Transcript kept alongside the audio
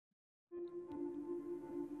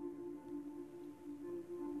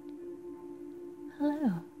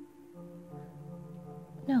Hello.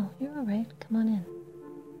 No, you're all right. Come on in.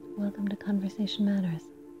 Welcome to Conversation Matters.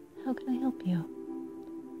 How can I help you?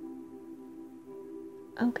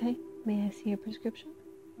 Okay, may I see your prescription?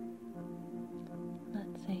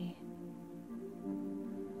 Let's see.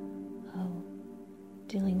 Oh,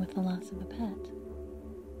 dealing with the loss of a pet.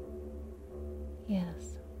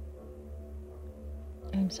 Yes.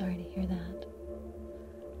 I'm sorry to hear that.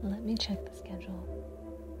 Let me check the schedule.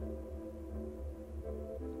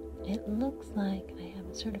 It looks like I have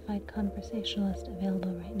a certified conversationalist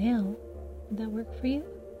available right now. Would that work for you?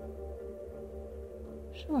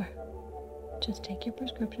 Sure. Just take your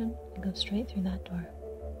prescription and go straight through that door.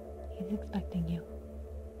 He's expecting you.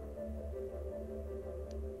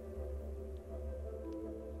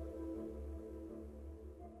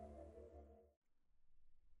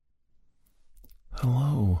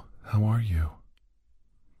 Hello, how are you?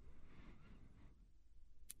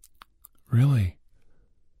 Really?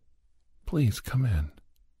 Please come in.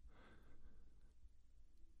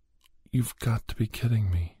 You've got to be kidding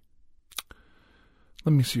me.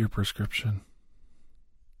 Let me see your prescription.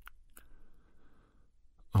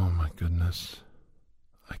 Oh my goodness.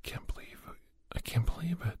 I can't believe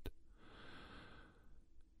it.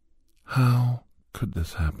 How could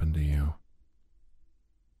this happen to you?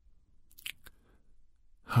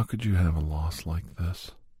 How could you have a loss like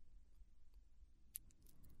this?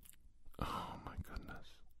 Oh my goodness.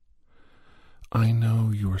 I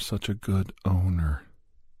know you were such a good owner.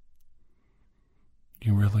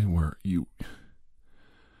 You really were.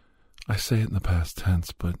 I say it in the past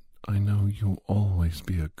tense, but I know you'll always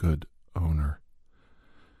be a good owner.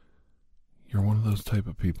 You're one of those type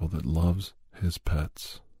of people that loves his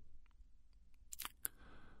pets.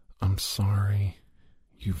 I'm sorry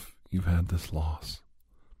you've had this loss.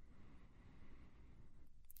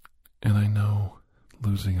 And I know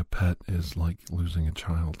losing a pet is like losing a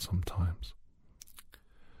child sometimes.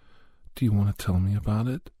 Do you want to tell me about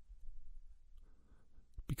it?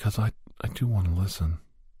 Because I do want to listen.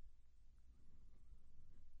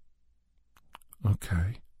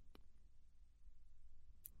 Okay.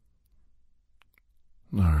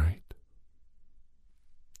 All right.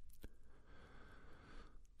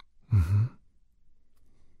 Mm-hmm.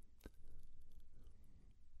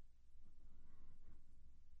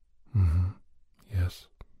 Mm-hmm. Yes.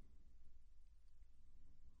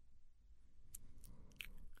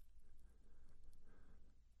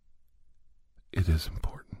 It is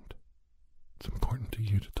important. It's important to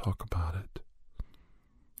you to talk about it.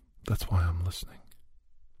 That's why I'm listening.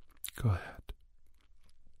 Go ahead.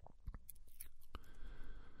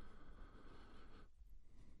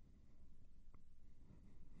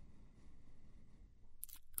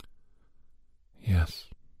 Yes.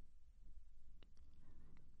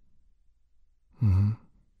 Mm-hmm.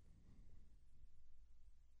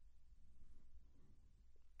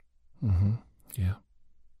 Mm-hmm. Yeah.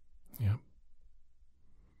 Yep.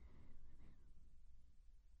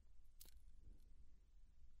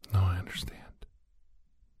 No, I understand.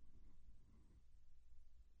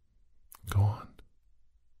 Go on.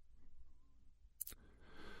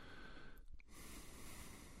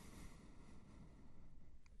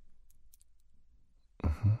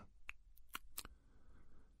 Mm-hmm.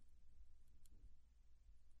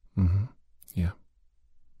 Mm-hmm. Yeah.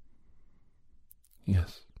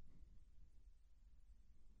 Yes.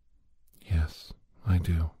 Yes, I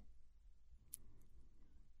do.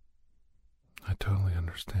 I totally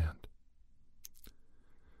understand.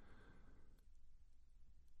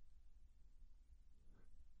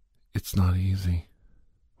 It's not easy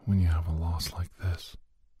when you have a loss like this.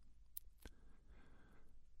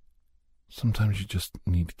 Sometimes you just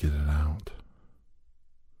need to get it out.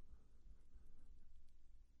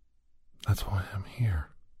 That's why I'm here.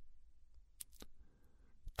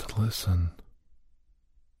 To listen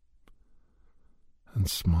and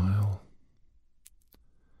smile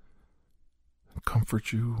and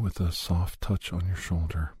comfort you with a soft touch on your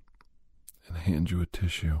shoulder and hand you a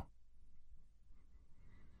tissue.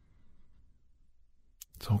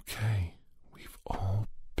 It's okay. We've all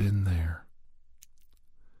been there.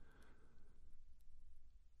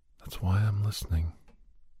 That's why I'm listening.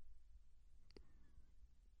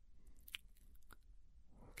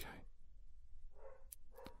 Okay.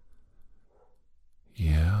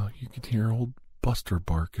 Yeah, you can hear old Buster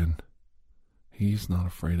barking. He's not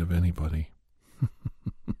afraid of anybody.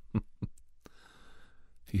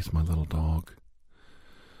 He's my little dog.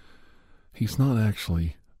 He's not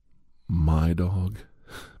actually my dog,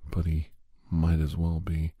 but he might as well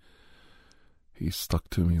be. He's stuck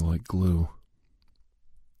to me like glue.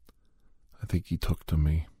 I think he took to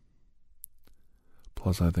me.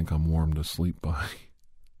 Plus, I think I'm warm to sleep by,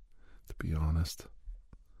 to be honest.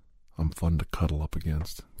 I'm fun to cuddle up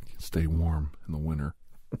against. Stay warm in the winter.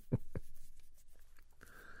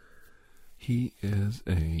 He is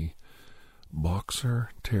a boxer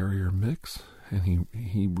terrier mix, and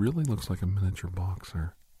he really looks like a miniature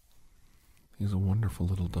boxer. He's a wonderful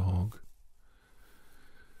little dog.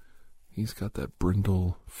 He's got that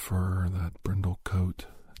brindle fur, that brindle coat.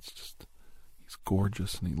 He's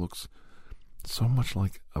gorgeous, and he looks so much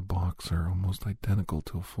like a boxer, almost identical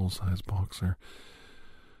to a full-size boxer,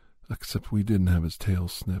 except we didn't have his tail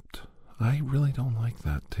snipped. I really don't like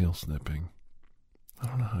that tail snipping. I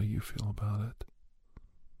don't know how you feel about it.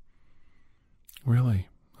 Really,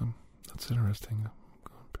 that's interesting.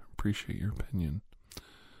 I appreciate your opinion.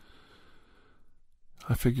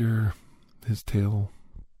 I figure his tail,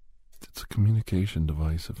 it's a communication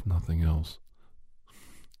device, if nothing else.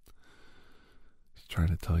 He's trying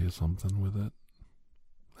to tell you something with it,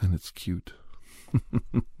 and it's cute.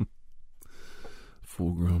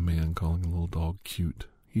 Full-grown man calling a little dog cute.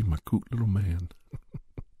 He's my cute little man.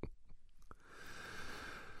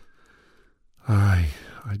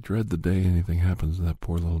 I dread the day anything happens to that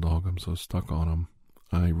poor little dog. I'm so stuck on him.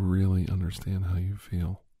 I really understand how you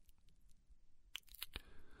feel.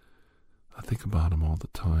 I think about him all the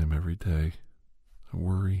time, every day. I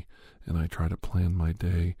worry, and I try to plan my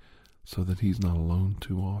day so that he's not alone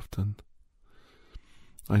too often.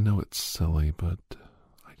 I know it's silly, but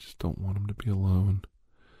I just don't want him to be alone.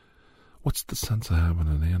 What's the sense of having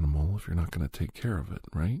an animal if you're not going to take care of it,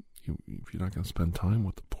 right? If you're not going to spend time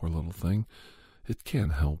with the poor little thing, it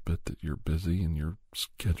can't help it that you're busy and your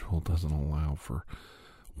schedule doesn't allow for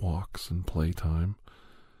walks and playtime.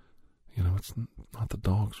 You know, it's not the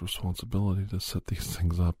dog's responsibility to set these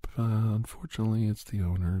things up. Unfortunately, it's the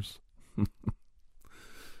owner's.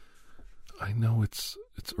 I know it's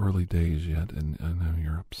early days yet, and I know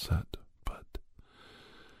you're upset, but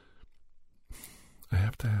I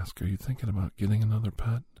have to ask, are you thinking about getting another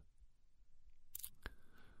pet?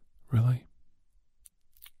 Really?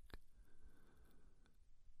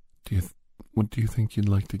 What do you think you'd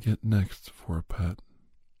like to get next for a pet?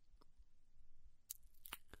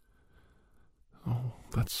 Oh,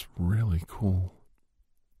 that's really cool.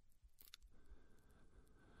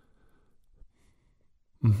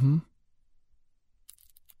 Mm-hmm.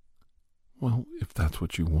 Well, if that's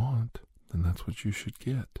what you want, then that's what you should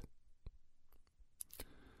get.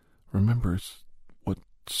 Remember, it's what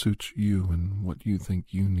suits you and what you think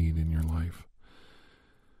you need in your life.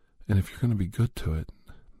 And if you're going to be good to it,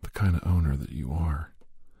 the kind of owner that you are,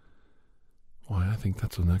 why, I think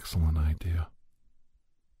that's an excellent idea.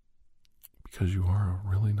 Because you are a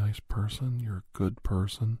really nice person, you're a good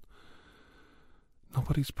person.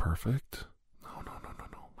 Nobody's perfect. No.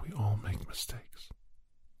 We all make mistakes.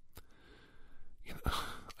 You know,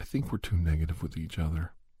 I think we're too negative with each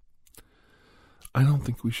other. I don't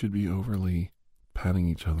think we should be overly patting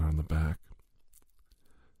each other on the back.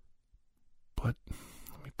 But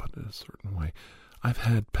let me put it a certain way. I've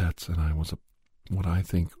had pets, and I was a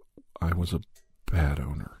bad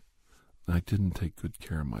owner. I didn't take good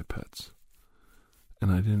care of my pets.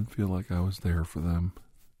 And I didn't feel like I was there for them.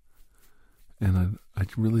 And I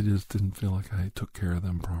really just didn't feel like I took care of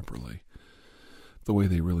them properly, the way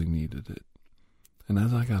they really needed it. And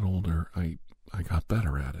as I got older, I got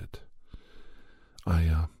better at it.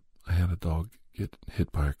 I had a dog get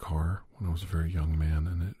hit by a car when I was a very young man,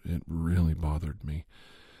 and it really bothered me.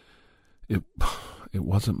 It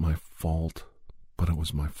wasn't my fault, but it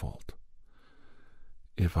was my fault.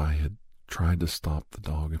 If I had tried to stop the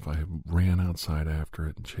dog, if I had ran outside after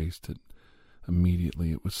it and chased it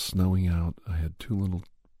immediately, it was snowing out. I had 2 little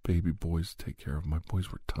baby boys to take care of. My boys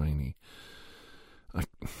were tiny.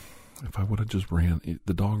 If I would have just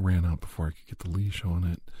the dog ran out before I could get the leash on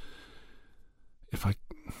it.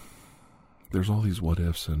 There's all these what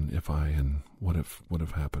ifs and what would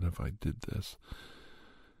have happened if I did this.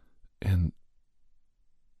 And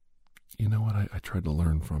you know what? I tried to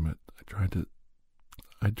learn from it. I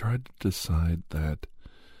tried to decide that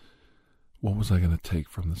what was I going to take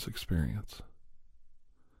from this experience?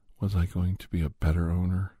 Was I going to be a better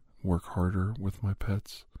owner, work harder with my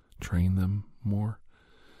pets, train them more,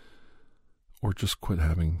 or just quit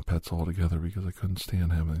having pets altogether because I couldn't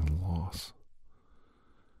stand having the loss?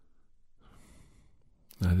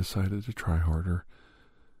 I decided to try harder,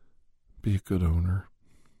 be a good owner,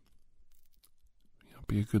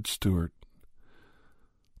 be a good steward.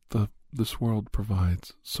 This world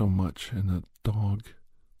provides so much, and a dog,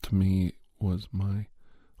 to me, was my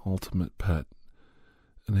ultimate pet.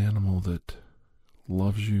 An animal that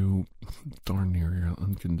loves you darn near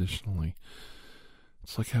unconditionally.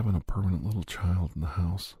 It's like having a permanent little child in the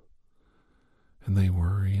house. And they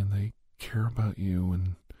worry and they care about you,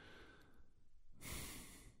 and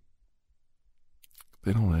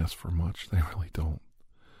they don't ask for much. They really don't.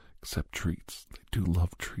 Except treats. They do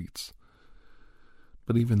love treats.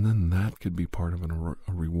 But even then, that could be part of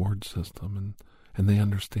a reward system, and they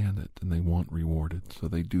understand it, and they want rewarded, so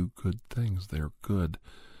they do good things. They're good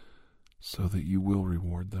so that you will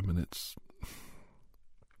reward them, and it's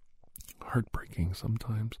heartbreaking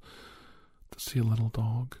sometimes to see a little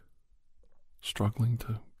dog struggling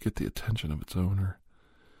to get the attention of its owner.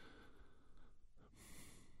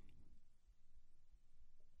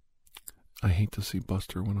 I hate to see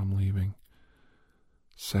Buster when I'm leaving.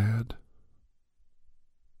 Sad.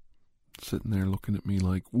 Sitting there looking at me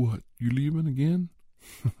like, what, you leaving again?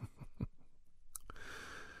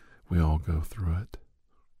 We all go through it.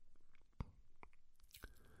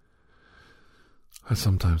 I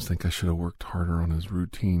sometimes think I should have worked harder on his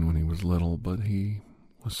routine when he was little, but he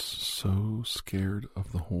was so scared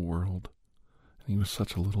of the whole world. And he was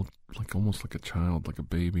such a little, like almost like a child, like a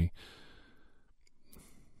baby.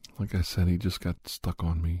 Like I said, he just got stuck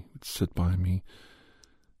on me. He'd sit by me,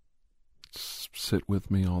 sit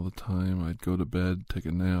with me all the time. I'd go to bed, take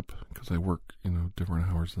a nap, because I work, different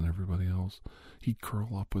hours than everybody else. He'd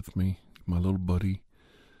curl up with me, my little buddy.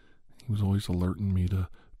 He was always alerting me to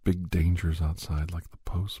big dangers outside, like the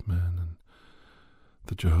postman and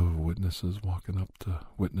the Jehovah's Witnesses walking up to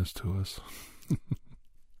witness to us,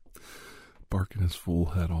 barking his fool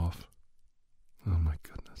head off. Oh my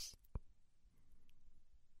goodness.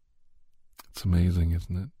 It's amazing,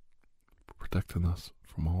 isn't it? Protecting us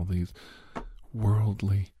from all these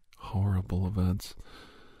worldly, horrible events.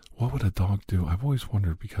 What would a dog do? I've always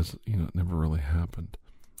wondered, because, it never really happened.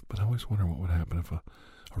 But I always wonder what would happen if a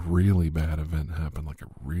really bad event happened, like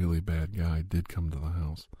a really bad guy did come to the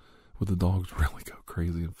house. Would the dogs really go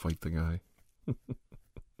crazy and fight the guy?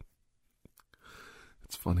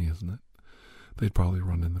 It's funny, isn't it? They'd probably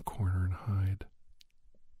run in the corner and hide.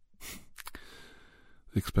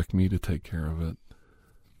 They expect me to take care of it.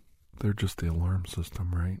 They're just the alarm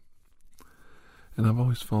system, right? And I've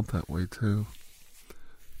always felt that way too.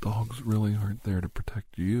 Dogs really aren't there to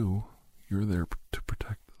protect you. You're there to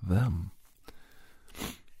protect them.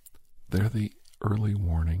 They're the early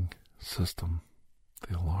warning system,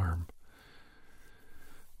 the alarm.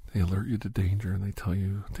 They alert you to danger, and they tell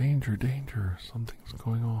you, danger, danger, something's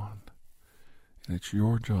going on. And it's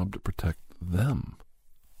your job to protect them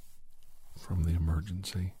from the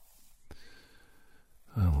emergency.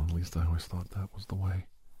 Well, at least I always thought that was the way.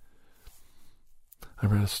 I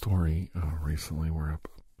read a story recently where a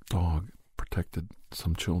dog protected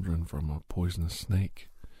some children from a poisonous snake.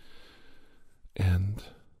 And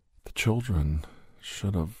the children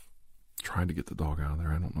should have tried to get the dog out of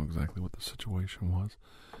there. I don't know exactly what the situation was.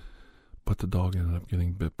 But the dog ended up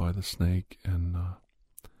getting bit by the snake, and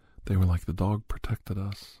they were like, the dog protected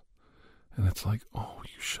us. And it's like, oh,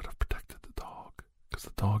 you should have protected the dog, because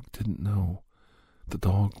the dog didn't know. The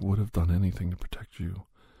dog would have done anything to protect you.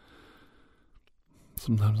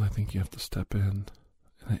 Sometimes I think you have to step in,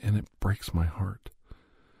 and it breaks my heart.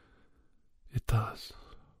 It does.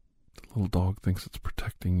 The little dog thinks it's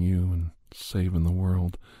protecting you and saving the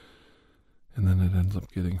world, and then it ends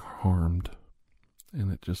up getting harmed,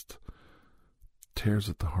 and it just tears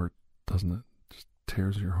at the heart, doesn't it? Just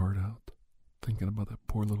tears your heart out, thinking about that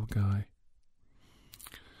poor little guy.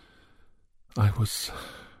 I was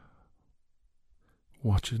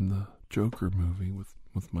watching the Joker movie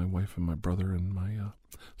with my wife and my brother and my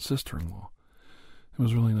sister-in-law. It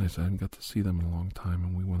was really nice. I hadn't got to see them in a long time,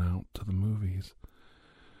 and we went out to the movies.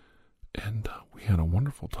 And we had a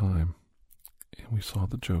wonderful time. And we saw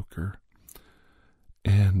the Joker.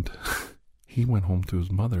 And he went home to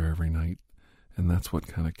his mother every night. And that's what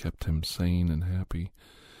kind of kept him sane and happy.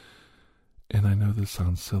 And I know this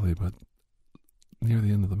sounds silly, but near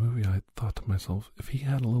the end of the movie, I thought to myself, if he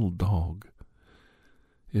had a little dog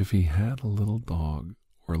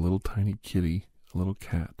or a little tiny kitty, a little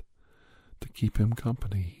cat, to keep him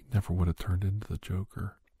company, he never would have turned into the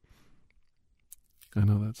Joker. I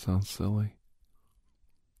know that sounds silly.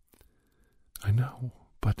 I know,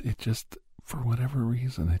 but it just, for whatever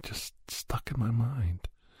reason, it just stuck in my mind.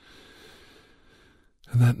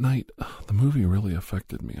 And that night, the movie really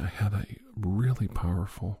affected me. I had a really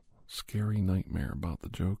powerful, scary nightmare about the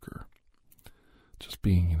Joker. Just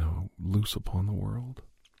being, loose upon the world.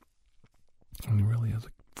 And he really is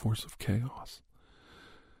a force of chaos.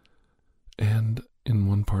 And in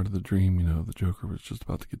one part of the dream, the Joker was just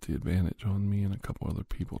about to get the advantage on me and a couple other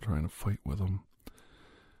people trying to fight with him.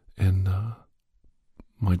 And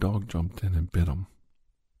my dog jumped in and bit him.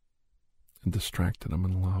 and distracted them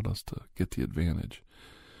and allowed us to get the advantage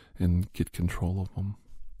and get control of them,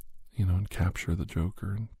 and capture the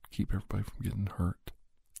Joker and keep everybody from getting hurt.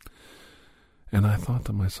 And I thought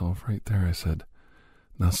to myself right there, I said,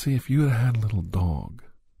 now see, if you had a little dog,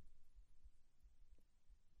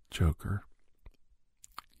 Joker,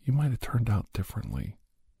 you might have turned out differently.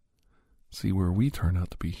 See, where we turned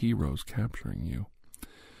out to be heroes capturing you,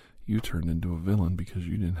 you turned into a villain because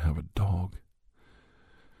you didn't have a dog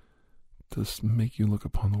to make you look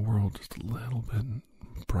upon the world just a little bit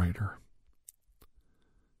brighter.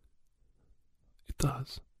 It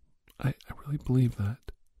does. I really believe that.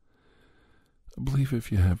 I believe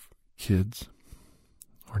if you have kids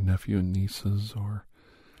or nephew and nieces, or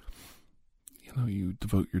you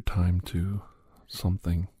devote your time to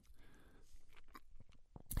something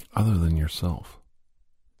other than yourself,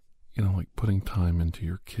 like putting time into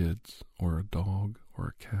your kids or a dog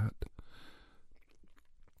or a cat,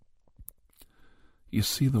 you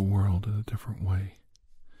see the world in a different way.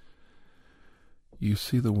 You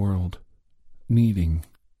see the world needing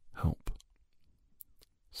help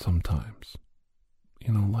sometimes.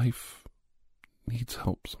 Life needs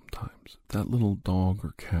help sometimes. If that little dog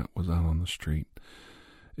or cat was out on the street,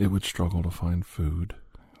 it would struggle to find food,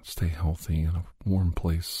 stay healthy in a warm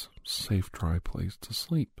place, safe, dry place to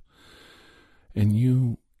sleep. And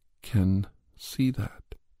you can see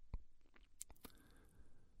that.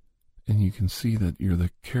 And you can see that you're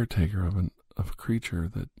the caretaker of a creature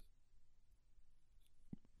that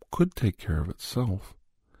could take care of itself,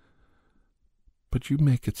 but you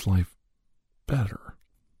make its life better.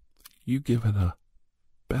 You give it a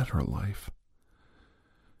better life.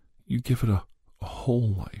 You give it a whole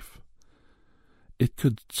life. It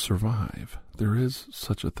could survive. There is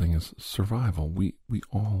such a thing as survival. We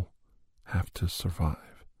all have to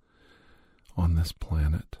survive on this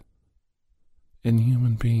planet. And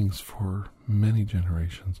human beings for many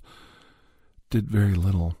generations did very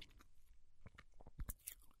little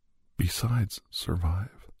besides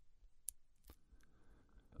survive.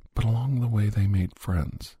 But along the way they made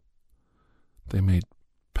friends. They made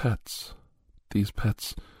pets. These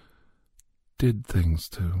pets did things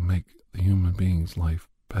to make the human being's life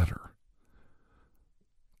better.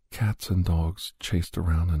 Cats and dogs chased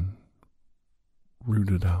around and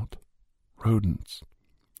rooted out rodents,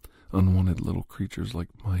 unwanted little creatures like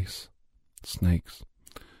mice, snakes.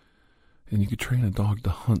 And you could train a dog to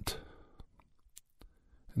hunt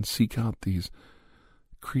and seek out these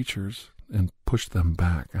creatures and push them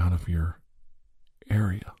back out of your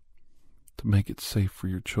area to make it safe for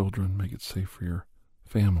your children, make it safe for your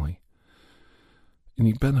family. And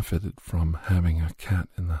you benefited from having a cat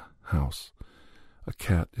in the house, a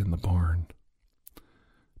cat in the barn.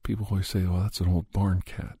 People always say, oh, that's an old barn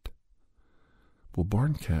cat. Well,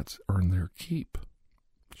 barn cats earn their keep.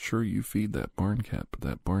 Sure, you feed that barn cat, but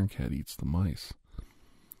that barn cat eats the mice.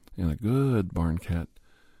 And a good barn cat,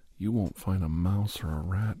 you won't find a mouse or a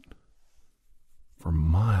rat for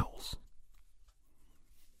miles.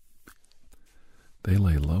 They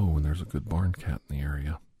lay low when there's a good barn cat in the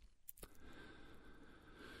area.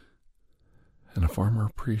 And a farmer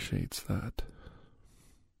appreciates that.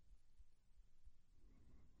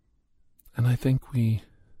 And I think we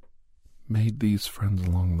made these friends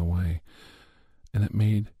along the way, and it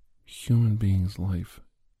made human beings' life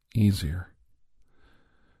easier.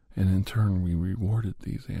 And in turn, we rewarded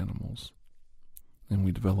these animals, and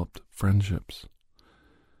we developed friendships.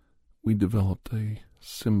 We developed a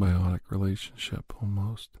symbiotic relationship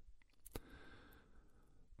almost.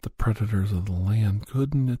 The predators of the land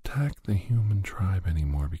couldn't attack the human tribe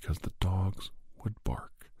anymore because the dogs would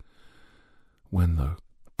bark. When the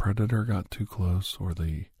predator got too close, or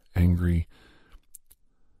the angry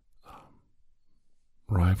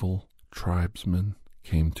rival tribesmen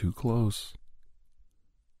came too close,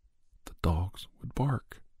 the dogs would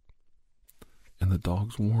bark. And the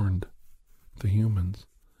dogs warned the humans,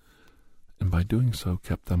 and by doing so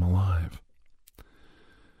kept them alive.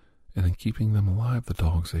 And in keeping them alive, the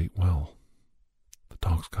dogs ate well. The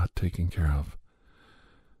dogs got taken care of.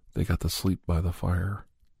 They got to sleep by the fire,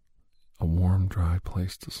 a warm, dry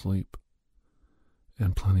place to sleep,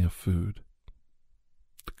 and plenty of food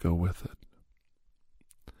to go with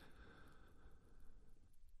it.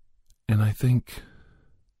 And I think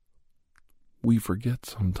we forget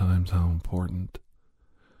sometimes how important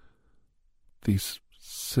these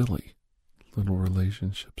silly little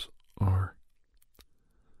relationships are.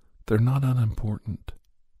 They're not unimportant.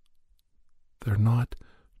 They're not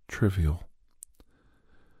trivial.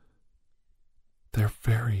 They're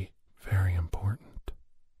very, very important.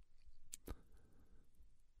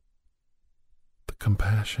 The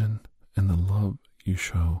compassion and the love you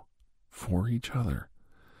show for each other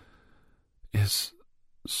is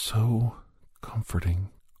so comforting,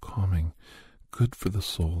 calming, good for the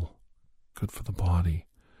soul, good for the body.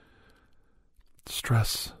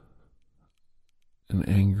 Stress and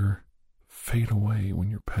anger fade away when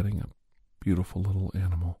you're petting a beautiful little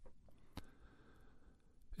animal.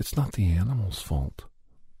 It's not the animal's fault.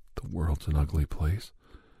 The world's an ugly place.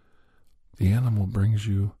 The animal brings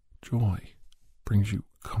you joy, brings you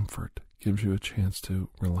comfort, gives you a chance to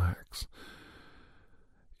relax.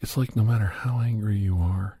 It's like no matter how angry you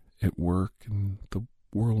are at work and the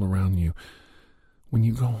world around you, when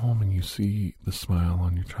you go home and you see the smile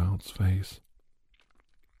on your child's face,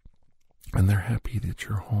 and they're happy that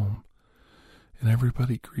you're home, and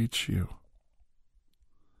everybody greets you,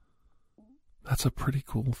 that's a pretty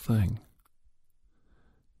cool thing.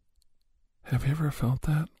 Have you ever felt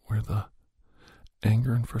that, where the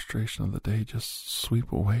anger and frustration of the day just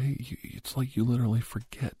sweep away? It's like you literally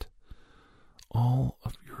forget all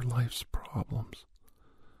of your life's problems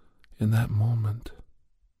in that moment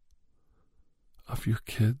of your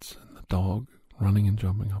kids and the dog running and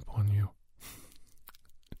jumping up on you.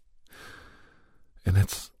 And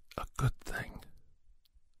it's a good thing.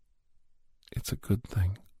 It's a good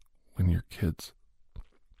thing when your kids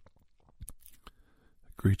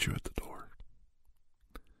greet you at the door,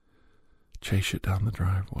 chase you down the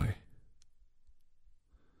driveway,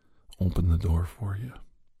 open the door for you.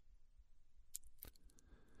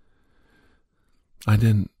 I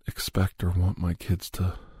didn't expect or want my kids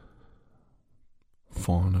to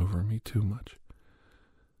fawn over me too much,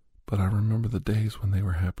 but I remember the days when they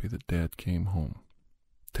were happy that Dad came home.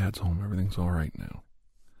 Dad's home, everything's all right now.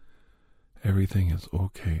 Everything is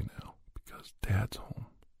okay now because Dad's home.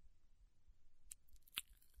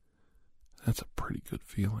 That's a pretty good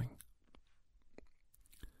feeling.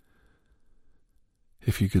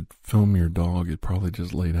 If you could film your dog, it'd probably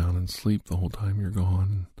just lay down and sleep the whole time you're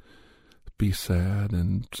gone. Be sad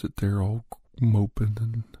and sit there all moping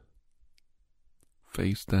and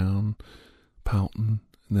face down, pouting.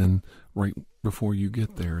 And then right before you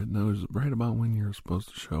get there, it knows right about when you're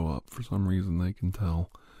supposed to show up. For some reason, they can tell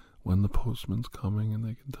when the postman's coming, and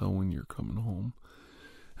they can tell when you're coming home.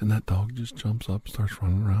 And that dog just jumps up, starts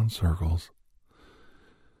running around circles.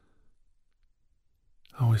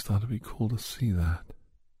 I always thought it'd be cool to see that.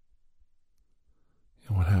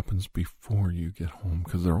 And what happens before you get home,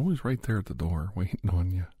 because they're always right there at the door waiting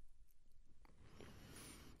on you.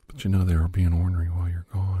 But you know they were being ornery while you're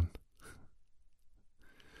gone.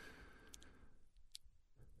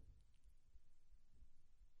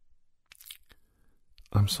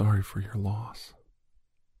 I'm sorry for your loss.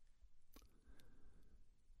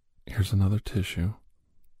 Here's another tissue.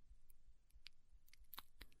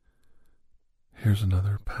 Here's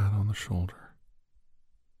another pat on the shoulder.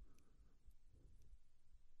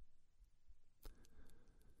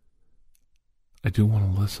 I do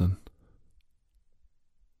want to listen.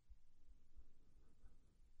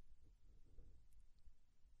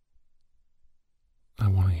 I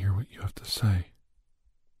want to hear what you have to say.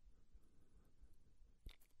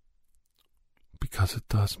 Because it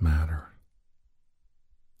does matter.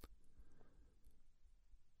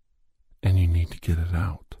 And you need to get it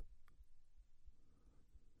out.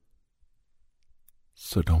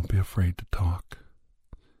 So don't be afraid to talk.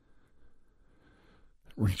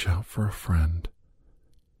 Reach out for a friend.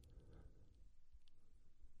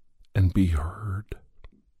 And be heard.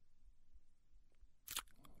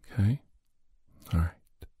 Okay? All right.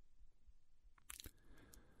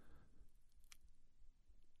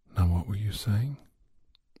 Now, what were you saying?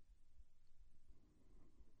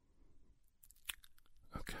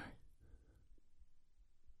 Okay.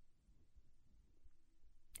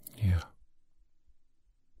 Yeah.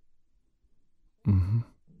 Mm-hmm.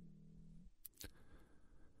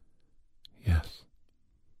 Yes.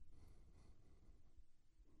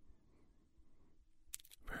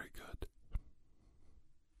 Very good.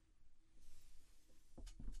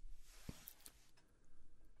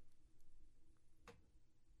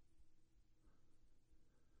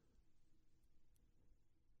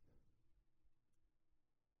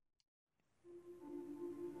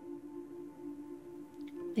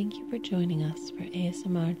 Thank you for joining us for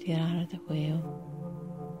ASMR Tirar de Juego.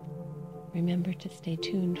 Remember to stay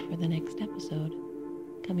tuned for the next episode,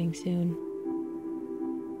 coming soon.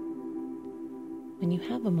 When you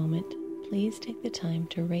have a moment, please take the time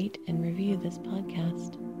to rate and review this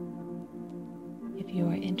podcast. If you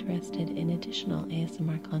are interested in additional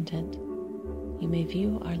ASMR content, you may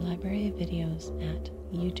view our library of videos at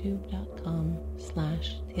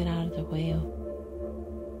youtube.com/Tirar de Juego.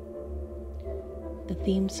 The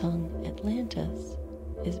theme song, Atlantis,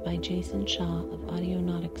 is by Jason Shaw of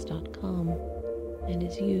Audionautics.com. and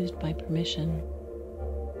is used by permission.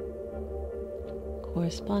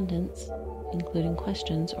 Correspondence, including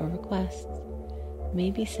questions or requests,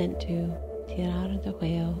 may be sent to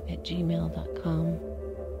tirardejuego@gmail.com.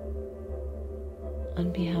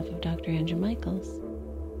 On behalf of Dr. Andrew Michaels,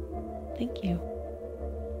 thank you.